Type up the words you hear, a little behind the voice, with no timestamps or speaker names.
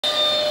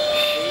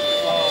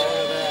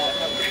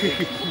It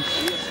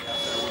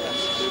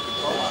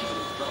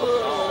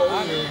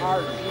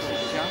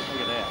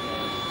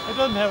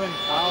doesn't have any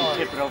power.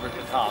 Tip it over to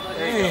the top.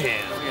 There you go.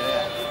 Look at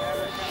that.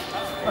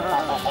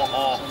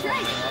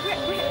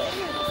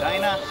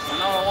 Dinah, I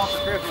know I want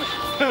for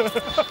Christmas.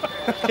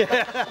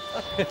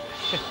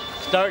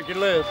 Start your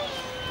list.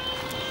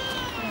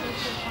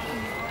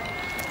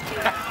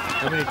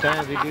 How many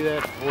times did he do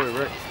that before he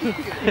wrecked?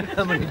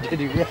 How many did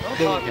he wreck?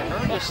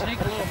 Just sneak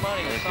a little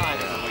money inside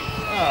it.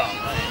 Oh,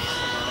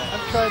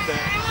 I've tried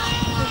that.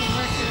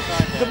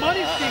 The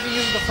money sneaking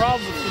isn't the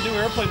problem. It's the new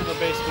airplane in the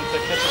basement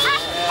that catches it.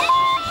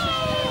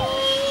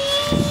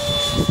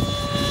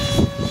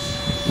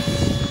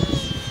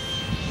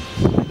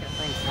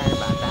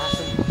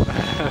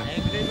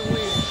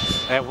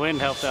 That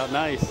wind helped out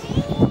nice. That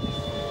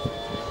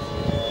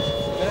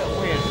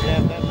wind,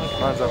 yeah, that much.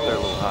 Mine's up there a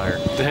little higher.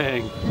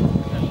 Dang.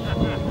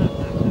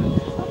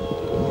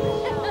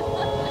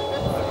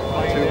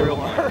 Too real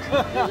hard.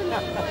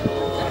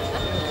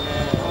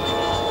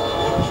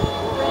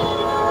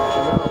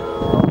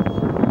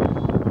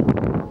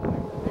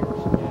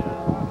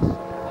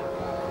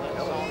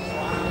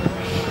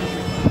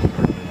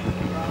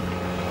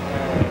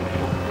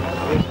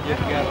 This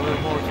just got a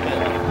little more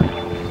expensive.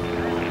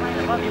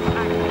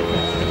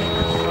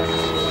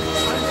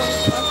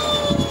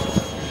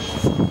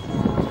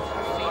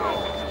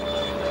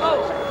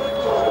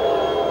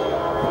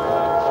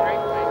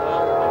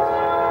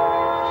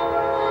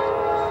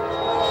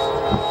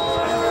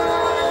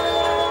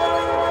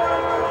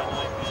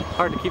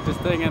 Hard to keep this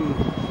thing in.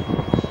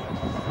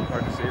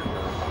 Hard to see it.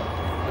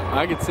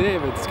 I can see it,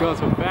 but it's going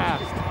so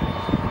fast.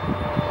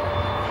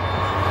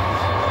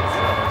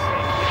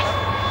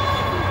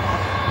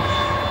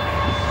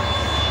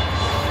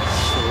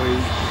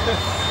 Sweet.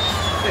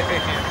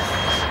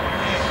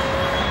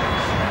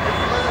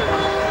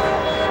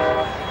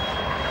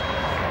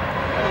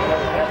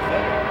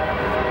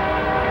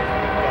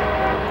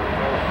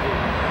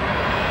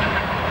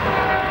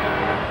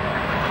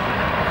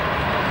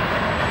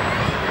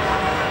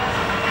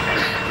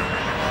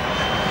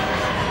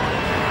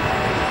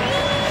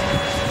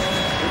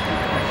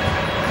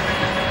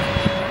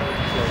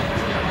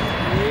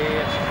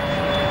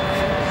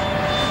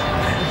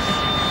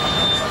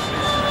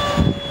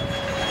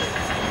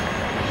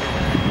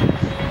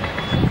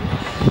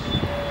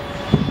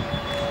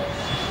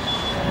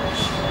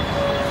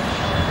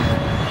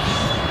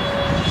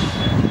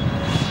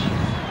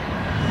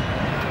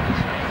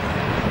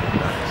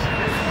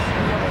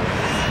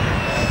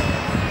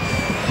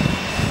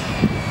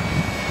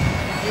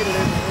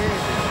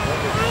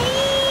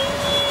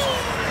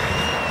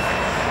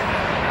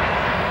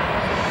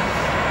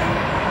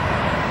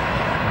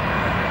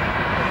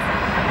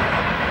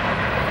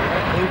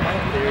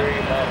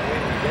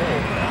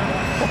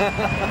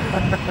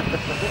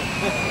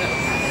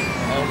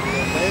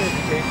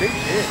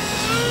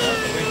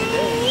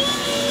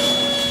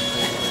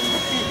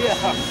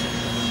 Yeah,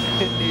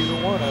 neither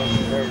one of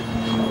them hurt.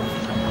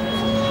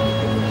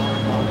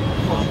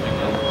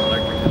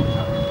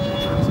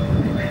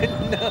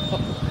 No.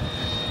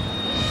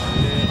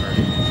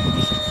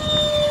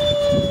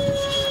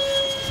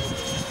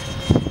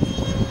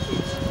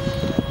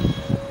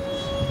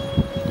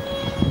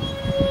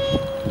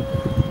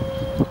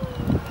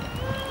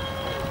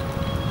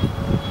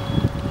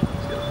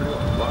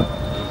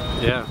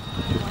 Yeah.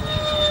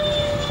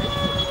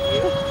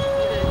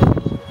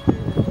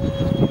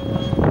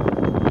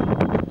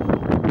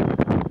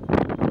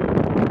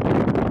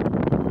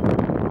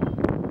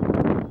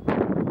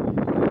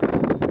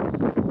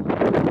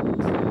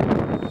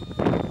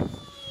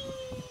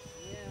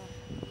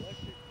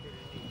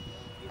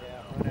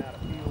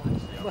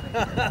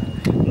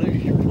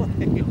 Lose your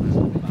plane.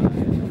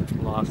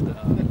 Lost it.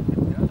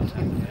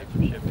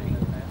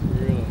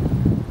 Really?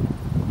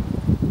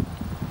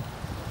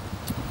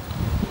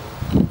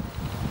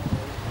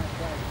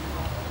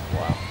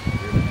 Wow.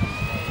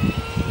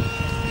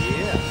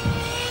 Yeah.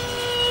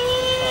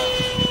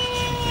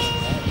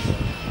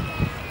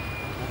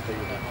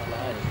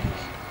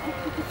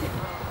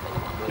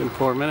 In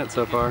 4 minutes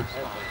so far.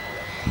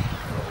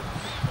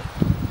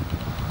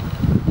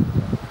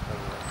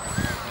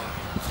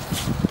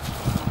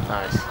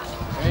 Nice.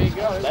 There you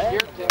go. There's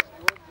your test.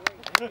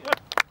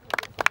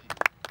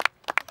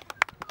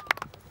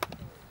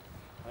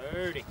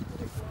 Dirty.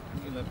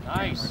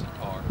 Nice.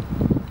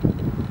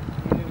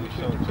 You're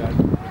so excited.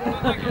 I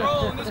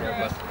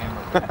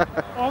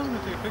was going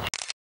to take a picture.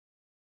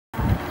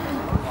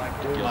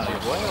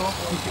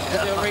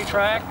 Still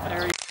retract.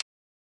 There you go.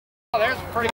 Oh, there's a pretty